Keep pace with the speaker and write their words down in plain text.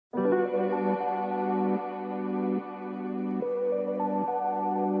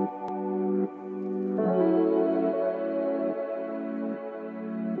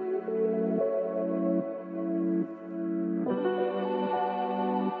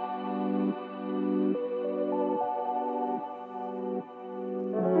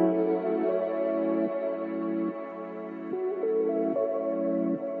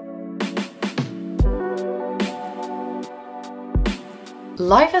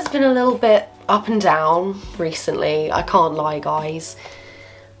Life has been a little bit up and down recently, I can't lie guys.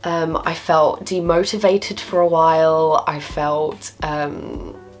 I felt demotivated for a while, I felt a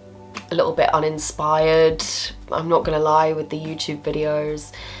little bit uninspired, I'm not gonna lie, with the YouTube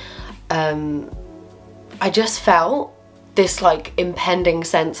videos. I just felt this like impending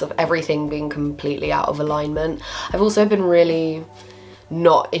sense of everything being completely out of alignment. I've also been really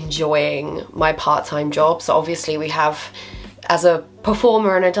not enjoying my part-time job. So obviously we have, as a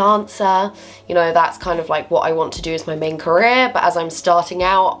performer and a dancer, you know, that's kind of like what I want to do as my main career, but as I'm starting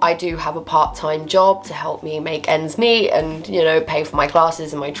out, I do have a part-time job to help me make ends meet and, you know, pay for my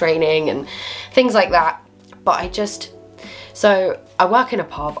classes and my training and things like that. But so I work in a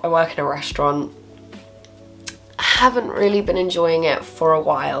pub, I work in a restaurant. I haven't really been enjoying it for a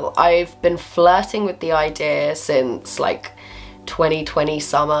while. I've been flirting with the idea since like 2020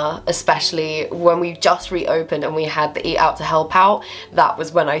 summer, especially when we just reopened and we had the Eat Out to Help Out. That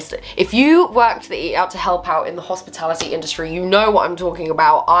was when if you worked the Eat Out to Help Out in the hospitality industry, you know what I'm talking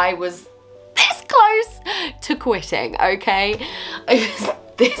about. I was this close to quitting, okay? I was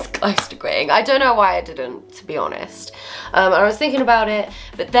this close to quitting. I don't know why I didn't, to be honest. I was thinking about it,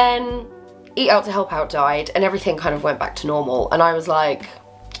 but then Eat Out to Help Out died and everything kind of went back to normal, and I was like,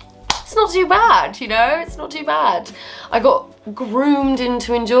 it's not too bad, you know, it's not too bad. I got groomed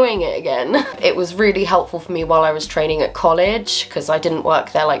into enjoying it again. It was really helpful for me while I was training at college because I didn't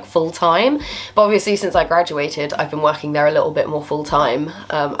work there like full time, but obviously since I graduated I've been working there a little bit more full time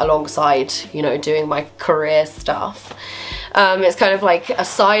alongside, you know, doing my career stuff. It's kind of like a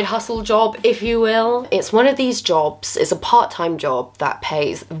side hustle job, if you will. It's one of these jobs, it's a part-time job that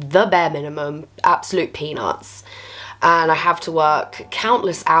pays the bare minimum, absolute peanuts. And I have to work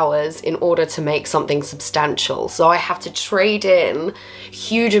countless hours in order to make something substantial. So I have to trade in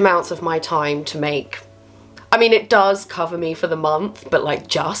huge amounts of my time to make, I mean, it does cover me for the month, but like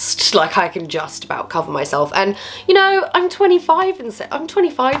I can just about cover myself. And you know, I'm 25 and I'm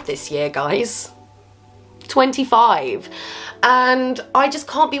 25 this year, guys. 25. And I just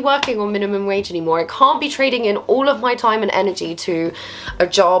can't be working on minimum wage anymore. I can't be trading in all of my time and energy to a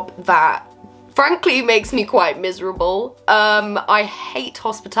job that frankly makes me quite miserable. I hate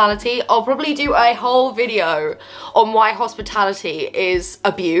hospitality. I'll probably do a whole video on why hospitality is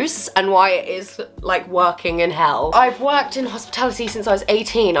abuse and why it is like working in hell. I've worked in hospitality since I was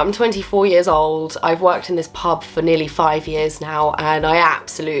 18. I'm 24 years old. I've worked in this pub for nearly 5 years now, and I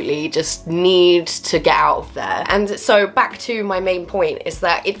absolutely just need to get out of there. And so back to my main point is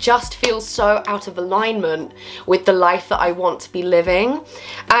that it just feels so out of alignment with the life that I want to be living.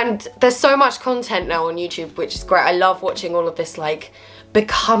 And there's so much content now on YouTube, which is great. I love watching all of this like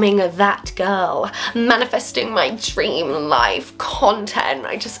becoming that girl, manifesting my dream life content.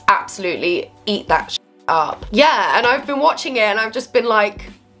 I just absolutely eat that up. Yeah, and I've been watching it and I've just been like,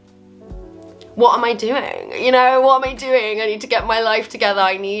 what am I doing? You know, what am I doing? I need to get my life together.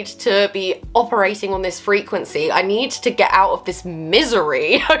 I need to be operating on this frequency. I need to get out of this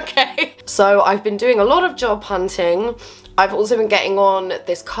misery, okay? So I've been doing a lot of job hunting. I've also been getting on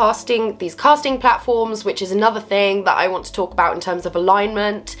these casting platforms, which is another thing that I want to talk about in terms of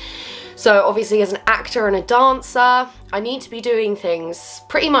alignment. So obviously as an actor and a dancer, I need to be doing things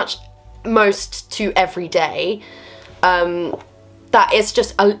pretty much most to every day. That is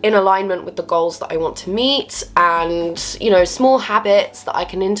just in alignment with the goals that I want to meet, and, you know, small habits that I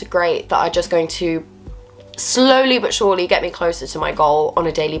can integrate that are just going to slowly but surely get me closer to my goal on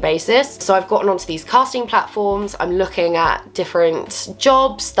a daily basis. So I've gotten onto these casting platforms. I'm looking at different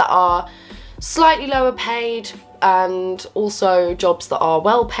jobs that are slightly lower paid and also jobs that are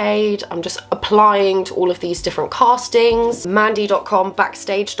well paid. I'm just applying to all of these different castings. Mandy.com,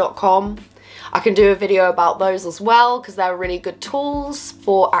 backstage.com. I can do a video about those as well because they're really good tools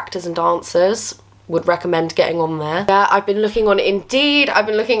for actors and dancers. Would recommend getting on there. Yeah, I've been looking on Indeed, I've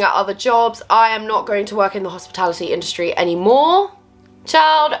been looking at other jobs. I am not going to work in the hospitality industry anymore.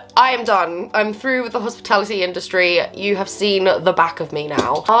 Child, I am done. I'm through with the hospitality industry. You have seen the back of me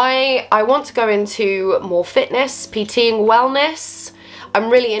now. I want to go into more fitness, PTing, wellness. I'm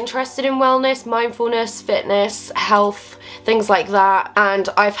really interested in wellness, mindfulness, fitness, health, things like that. And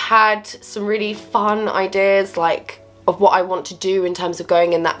I've had some really fun ideas like of what I want to do in terms of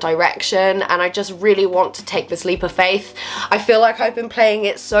going in that direction, and I just really want to take this leap of faith. I feel like I've been playing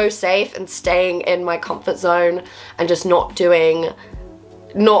it so safe and staying in my comfort zone and just not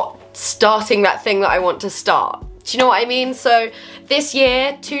starting that thing that I want to start. Do you know what I mean? So this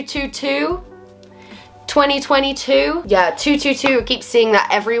year, 222, 2022, yeah, 222, I keep seeing that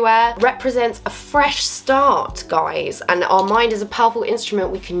everywhere, represents a fresh start, guys, and our mind is a powerful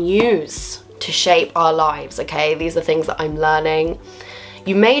instrument we can use to shape our lives, okay? These are things that I'm learning.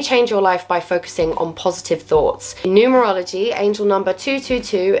 You may change your life by focusing on positive thoughts. In numerology, angel number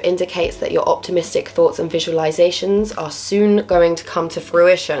 222 indicates that your optimistic thoughts and visualizations are soon going to come to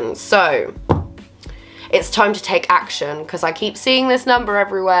fruition. So it's time to take action, because I keep seeing this number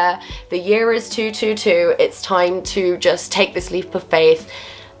everywhere. The year is 222. It's time to just take this leap of faith,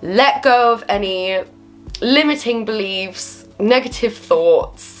 let go of any limiting beliefs, negative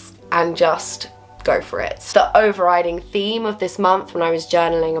thoughts, and just go for it. The overriding theme of this month, when I was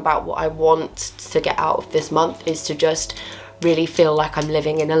journaling about what I want to get out of this month, is to just really feel like I'm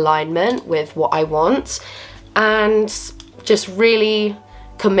living in alignment with what I want and just really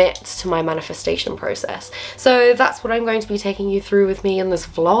commit to my manifestation process. So that's what I'm going to be taking you through with me in this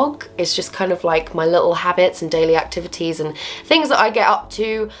vlog. It's just kind of like my little habits and daily activities and things that I get up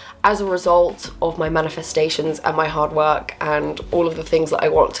to as a result of my manifestations and my hard work and all of the things that I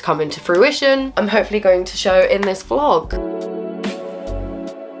want to come into fruition. I'm hopefully going to show in this vlog.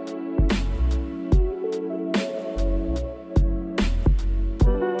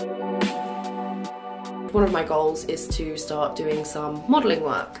 One of my goals is to start doing some modelling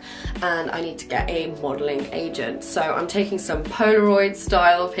work, and I need to get a modelling agent. So I'm taking some Polaroid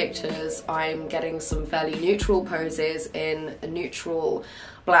style pictures. I'm getting some fairly neutral poses in a neutral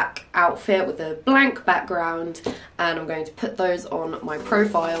black outfit with a blank background, and I'm going to put those on my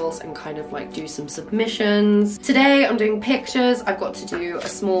profiles and kind of like do some submissions. Today I'm doing pictures. I've got to do a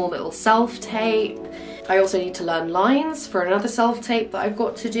small little self-tape. I also need to learn lines for another self-tape that I've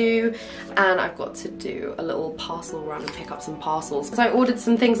got to do, and I've got to do a little parcel run and pick up some parcels because I ordered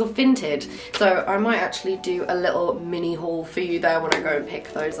some things off Vinted, so I might actually do a little mini haul for you there when I go and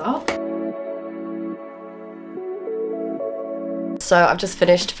pick those up. So I've just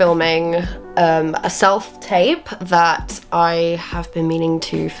finished filming a self-tape that I have been meaning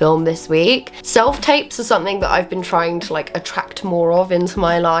to film this week. Self-tapes are something that I've been trying to like attract more of into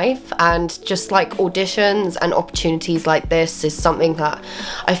my life, and just like auditions and opportunities like this is something that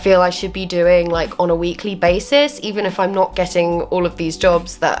I feel I should be doing like on a weekly basis. Even if I'm not getting all of these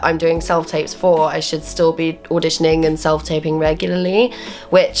jobs that I'm doing self-tapes for, I should still be auditioning and self-taping regularly,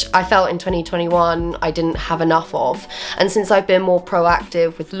 which I felt in 2021 I didn't have enough of. And since I've been more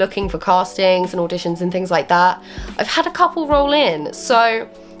proactive with looking for castings and auditions and things like that, I've had a couple roll in. So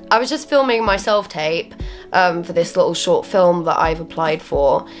I was just filming my self-tape for this little short film that I've applied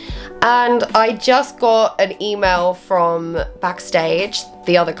for, and I just got an email from Backstage,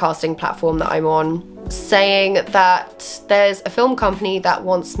 the other casting platform that I'm on, saying that there's a film company that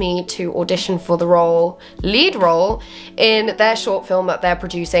wants me to audition for the lead role in their short film that they're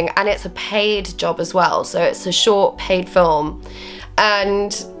producing, and it's a paid job as well, so it's a short paid film.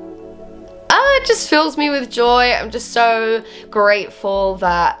 And it just fills me with joy. I'm just so grateful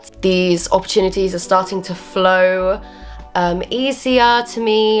that these opportunities are starting to flow easier to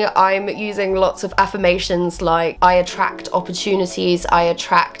me. I'm using lots of affirmations like I attract opportunities, I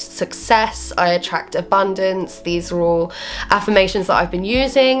attract success, I attract abundance. These are all affirmations that I've been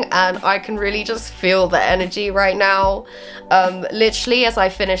using, and I can really just feel the energy right now. Literally, as I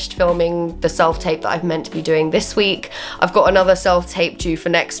finished filming the self-tape that I've meant to be doing this week, I've got another self-tape due for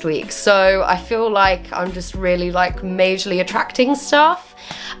next week. So I feel like I'm just really like majorly attracting stuff.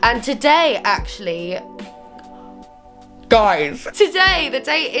 And today, actually, guys, today, the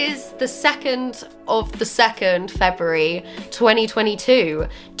date is the 2nd of the 2nd, February 2022,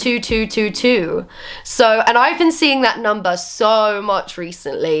 2222. So, and I've been seeing that number so much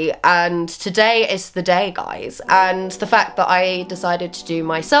recently, and today is the day, guys. And the fact that I decided to do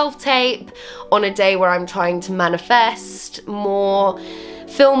my self-tape on a day where I'm trying to manifest more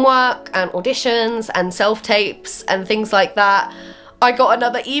film work and auditions and self-tapes and things like that, I got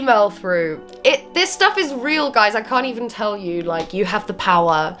another email through. This stuff is real, guys. I can't even tell you, like, you have the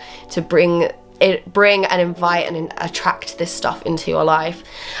power to bring and invite and attract this stuff into your life.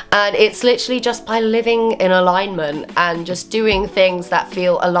 And it's literally just by living in alignment and just doing things that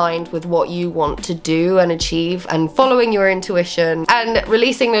feel aligned with what you want to do and achieve, and following your intuition and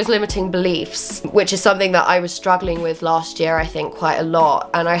releasing those limiting beliefs, which is something that I was struggling with last year, I think, quite a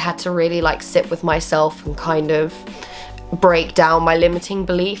lot. And I had to really like sit with myself and kind of break down my limiting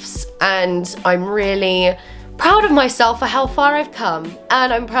beliefs, and I'm really proud of myself for how far I've come,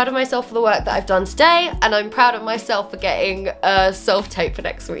 and I'm proud of myself for the work that I've done today, and I'm proud of myself for getting a self-tape for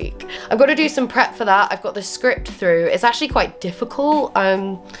next week. I've got to do some prep for that. I've got the script through. It's actually quite difficult.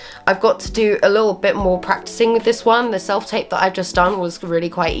 I've got to do a little bit more practicing with this one. The self-tape that I've just done was really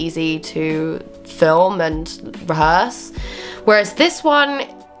quite easy to film and rehearse, whereas this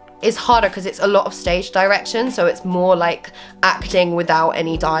one, is harder because it's a lot of stage direction, so it's more like acting without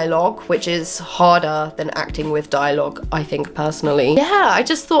any dialogue, which is harder than acting with dialogue, I think, personally. Yeah, I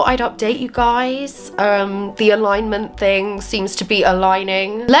just thought I'd update you guys. The alignment thing seems to be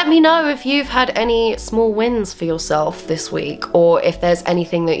aligning. Let me know if you've had any small wins for yourself this week, or if there's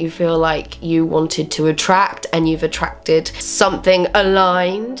anything that you feel like you wanted to attract and you've attracted something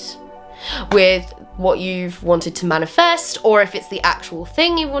aligned with what you've wanted to manifest, or if it's the actual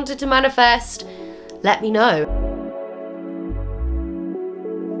thing you wanted to manifest. Let me know.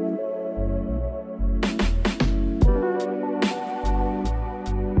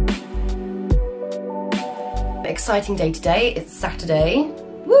 Exciting day today. It's Saturday.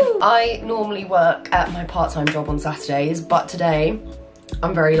 Woo! I normally work at my part-time job on Saturdays, but today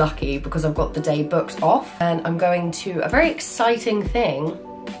I'm very lucky because I've got the day booked off and I'm going to a very exciting thing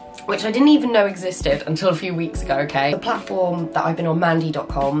which I didn't even know existed until a few weeks ago, okay? The platform that I've been on,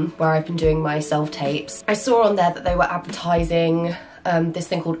 mandy.com, where I've been doing my self-tapes, I saw on there that they were advertising this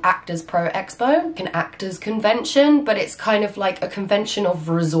thing called Pro Expo, an actors convention, but it's kind of like a convention of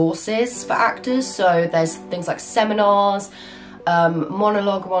resources for actors. So there's things like seminars,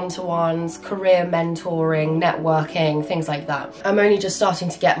 monologue one-to-ones, career mentoring, networking, things like that. I'm only just starting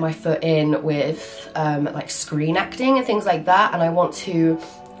to get my foot in with like screen acting and things like that, and I want to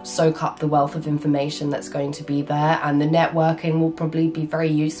soak up the wealth of information that's going to be there, and the networking will probably be very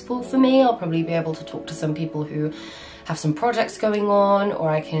useful for me. I'll probably be able to talk to some people who have some projects going on, or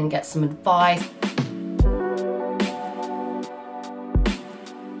I can get some advice.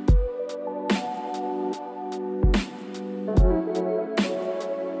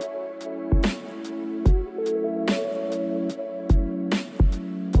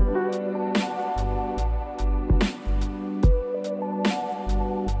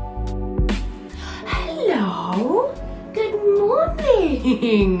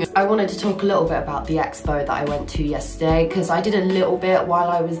 I wanted to talk a little bit about the expo that I went to yesterday, because I did a little bit while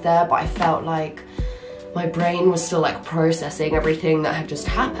I was there, but I felt like my brain was still like processing everything that had just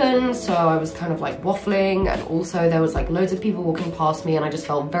happened, so I was kind of like waffling, and also there was like loads of people walking past me and I just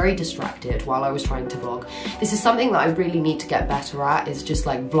felt very distracted while I was trying to vlog. This is something that I really need to get better at, is just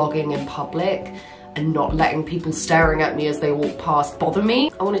like vlogging in public and not letting people staring at me as they walk past bother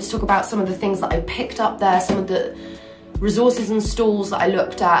me. I wanted to talk about some of the things that I picked up there, some of the resources and stalls that I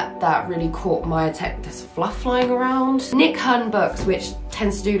looked at that really caught my attention. There's fluff flying around. Nick Hern Books, which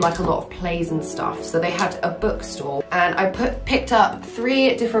tends to do like a lot of plays and stuff. So they had a bookstore, and I picked up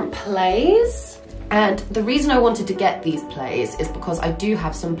 3 different plays. And the reason I wanted to get these plays is because I do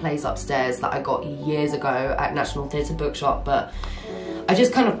have some plays upstairs that I got years ago at National Theatre Bookshop, but I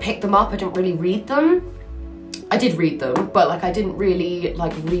just kind of picked them up. I didn't really read them. I did read them, but like I didn't really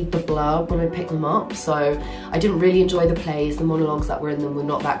like read the blurb when I picked them up, so I didn't really enjoy the plays. The monologues that were in them were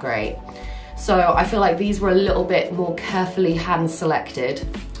not that great. So I feel like these were a little bit more carefully hand selected,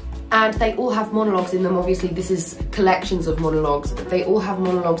 and they all have monologues in them. Obviously this is collections of monologues, but they all have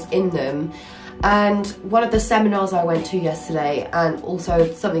monologues in them. And one of the seminars I went to yesterday, and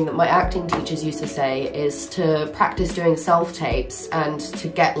also something that my acting teachers used to say, is to practice doing self-tapes and to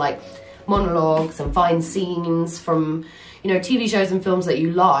get like monologues and find scenes from, you know, TV shows and films that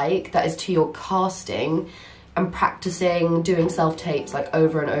you like, that is to your casting, and practicing doing self-tapes like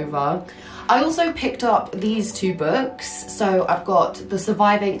over and over. I also picked up these 2 books. So I've got the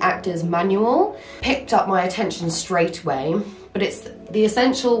Surviving Actors Manual, picked up my attention straight away, but it's the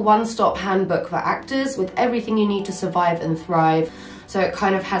essential one-stop handbook for actors with everything you need to survive and thrive. So it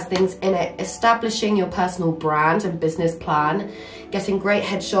kind of has things in it: establishing your personal brand and business plan, getting great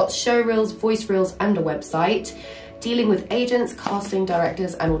headshots, showreels, voice reels, and a website, dealing with agents, casting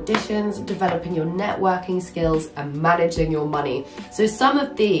directors, and auditions, developing your networking skills, and managing your money. So some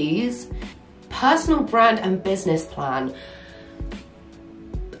of these, personal brand and business plan,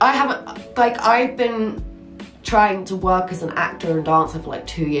 I've been trying to work as an actor and dancer for like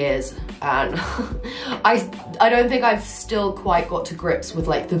 2 years, and I don't think I've still quite got to grips with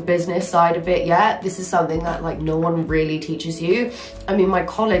like the business side of it yet. This is something that like no one really teaches you. I mean, my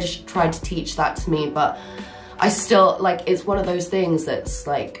college tried to teach that to me, but I still, like, it's one of those things that's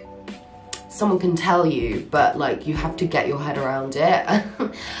like someone can tell you, but like you have to get your head around it.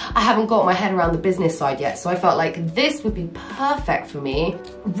 I haven't got my head around the business side yet, so I felt like this would be perfect for me.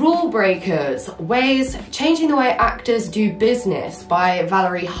 Rule Breakers, Changing the Way Actors Do Business by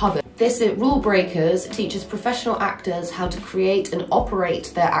Valerie Hubbard. This Rule Breakers teaches professional actors how to create and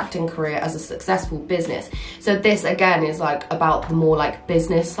operate their acting career as a successful business. So this again is like about the more like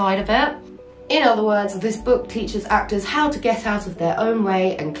business side of it. In other words, this book teaches actors how to get out of their own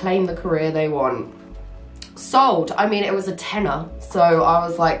way and claim the career they want. sold. I mean, it was a tenner, so I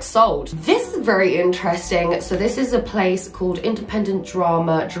was like, sold. This is very interesting. So this is a place called Independent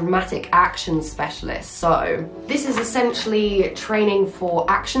Dramatic Action Specialist. So this is essentially training for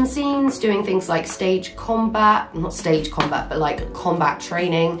action scenes, doing things like stage combat, not stage combat, but like combat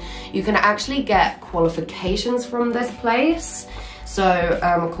training. You can actually get qualifications from this place. So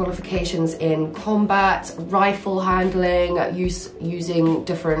qualifications in combat, rifle handling, using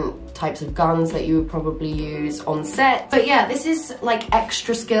different types of guns that you would probably use on set. But yeah, this is like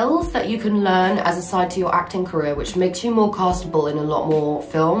extra skills that you can learn as a side to your acting career, which makes you more castable in a lot more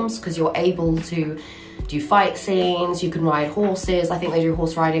films, because you're able to do fight scenes, you can ride horses. I think they do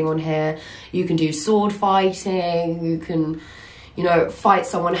horse riding on here. You can do sword fighting, you can, you know, fight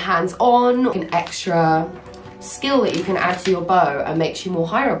someone hands-on. An extra skill that you can add to your bow and makes you more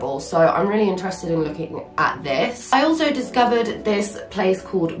hireable. So I'm really interested in looking at this. I also discovered this place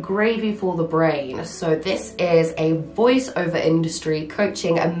called Gravy for the Brain. So this is a voiceover industry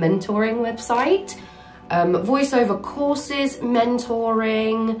coaching and mentoring website. Voiceover courses,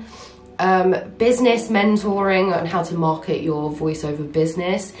 mentoring, business mentoring on how to market your voiceover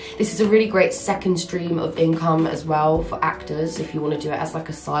business. This is a really great second stream of income as well for actors if you want to do it as like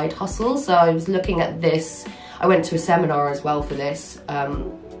a side hustle. So I was looking at this. I went to a seminar as well for this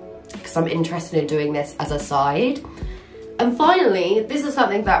because I'm interested in doing this as a side. And finally, this is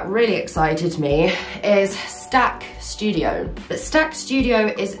something that really excited me, is STAC Studio. But STAC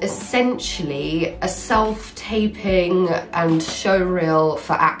Studio is essentially a self-taping and showreel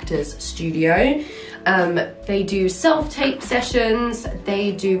for actors studio. They do self-tape sessions,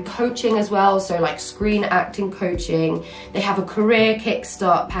 they do coaching as well, so like screen acting coaching. They have a career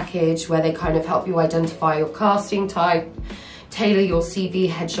kickstart package where they kind of help you identify your casting type, tailor your CV,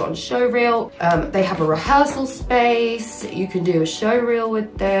 headshot and showreel. They have a rehearsal space, you can do a showreel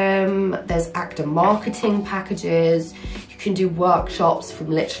with them. There's actor marketing packages, you can do workshops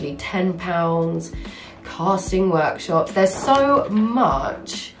from literally £10, casting workshops. There's so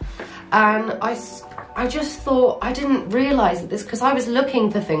much. And I just thought, I didn't realise that this, because I was looking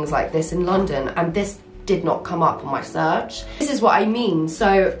for things like this in London and this did not come up on my search. This is what I mean.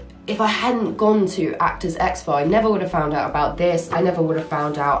 So if I hadn't gone to Actors Expo, I never would have found out about this. I never would have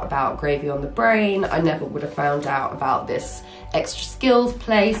found out about Gravy on the Brain. I never would have found out about this extra skills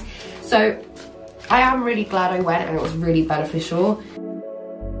place. So I am really glad I went, and it was really beneficial.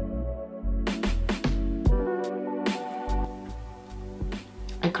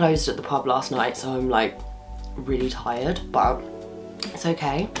 I closed at the pub last night, so I'm like really tired, but it's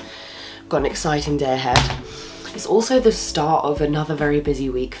okay. Got an exciting day ahead. It's also the start of another very busy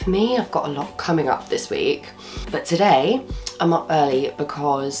week for me. I've got a lot coming up this week. But today, I'm up early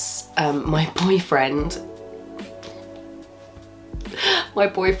because my boyfriend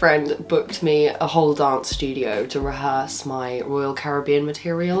booked me a whole dance studio to rehearse my Royal Caribbean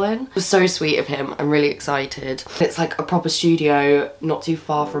material in. It was so sweet of him. I'm really excited. It's like a proper studio not too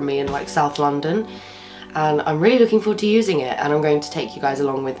far from me in like South London, and I'm really looking forward to using it, and I'm going to take you guys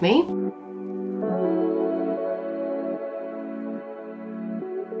along with me.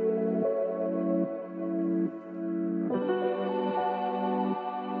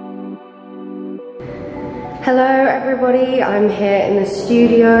 Hello everybody, I'm here in the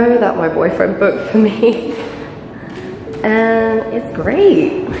studio that my boyfriend booked for me, and it's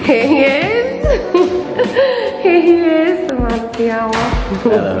great. Here he is. Here he is, the man of the hour.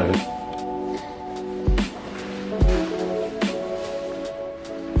 Hello.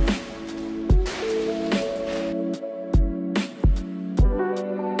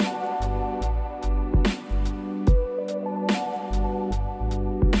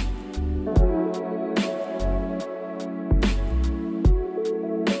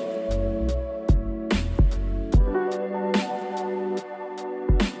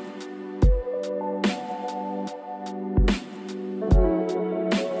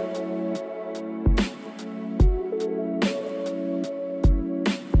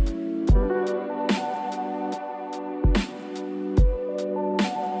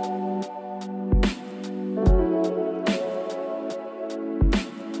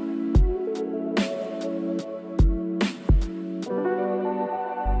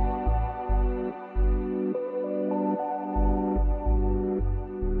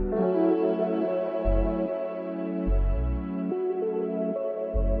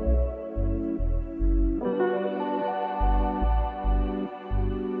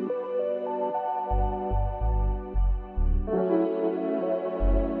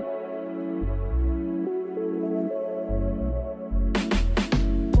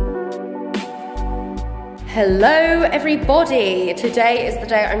 Hello everybody! Today is the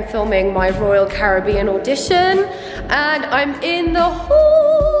day I'm filming my Royal Caribbean audition and I'm in the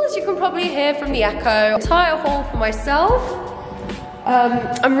hall, as you can probably hear from the echo. Entire hall for myself.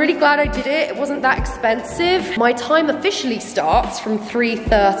 I'm really glad I did it. It wasn't that expensive. My time officially starts from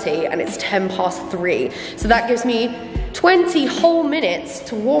 3:30 and it's 3:10. So that gives me 20 whole minutes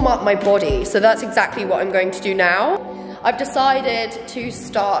to warm up my body. So that's exactly what I'm going to do now. I've decided to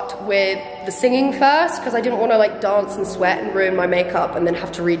start with the singing first because I didn't want to like dance and sweat and ruin my makeup and then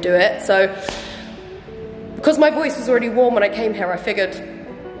have to redo it. So because my voice was already warm when I came here, I figured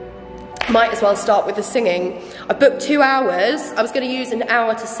might as well start with the singing. I booked 2 hours. I was going to use an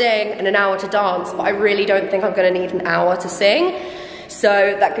hour to sing and an hour to dance, but I really don't think I'm going to need an hour to sing.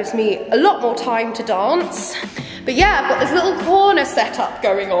 So that gives me a lot more time to dance. But yeah, I've got this little corner setup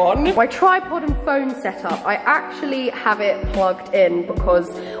going on. My tripod and phone setup, I actually have it plugged in because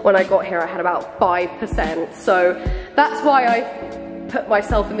when I got here I had about 5%. So that's why I put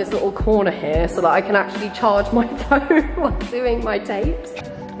myself in this little corner here so that I can actually charge my phone while doing my tapes.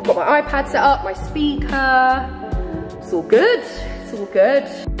 I've got my iPad set up, my speaker. It's all good, it's all good.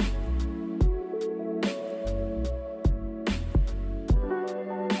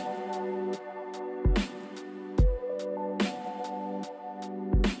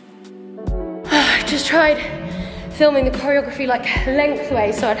 Just tried filming the choreography like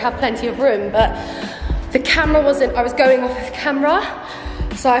lengthways so I'd have plenty of room, but the camera wasn't, I was going off of camera,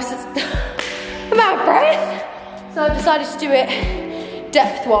 so I'm out of breath. So I decided to do it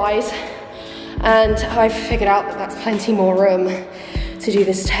depth-wise, and I've figured out that that's plenty more room to do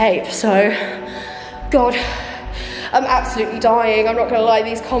this tape. So, God, I'm absolutely dying. I'm not gonna lie,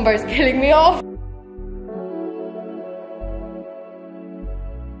 these combos are killing me off.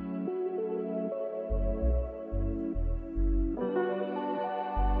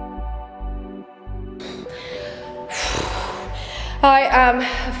 I am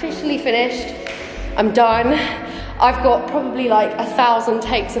officially finished. I'm done. I've got probably like 1,000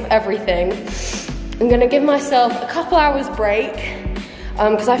 takes of everything. I'm gonna give myself a couple hours break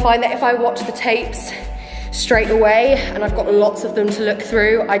because I find that if I watch the tapes straight away and I've got lots of them to look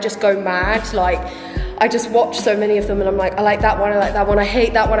through, I just go mad. Like, I just watch so many of them and I'm like, I like that one, I like that one, I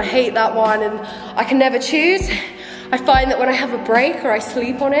hate that one, I hate that one, and I can never choose. I find that when I have a break or I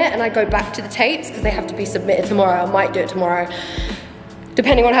sleep on it and I go back to the tapes, because they have to be submitted tomorrow, I might do it tomorrow,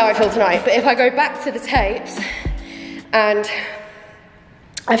 depending on how I feel tonight. But if I go back to the tapes and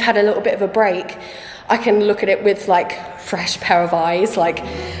I've had a little bit of a break, I can look at it with like fresh pair of eyes, like,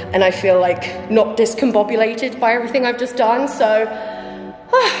 and I feel like not discombobulated by everything I've just done. So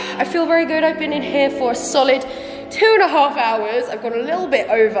I feel very good. I've been in here for a solid 2.5 hours. I've gone a little bit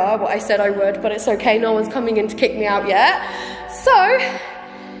over what I said I would, but it's okay. No one's coming in to kick me out yet. So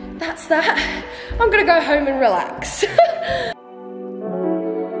that's that. I'm gonna go home and relax.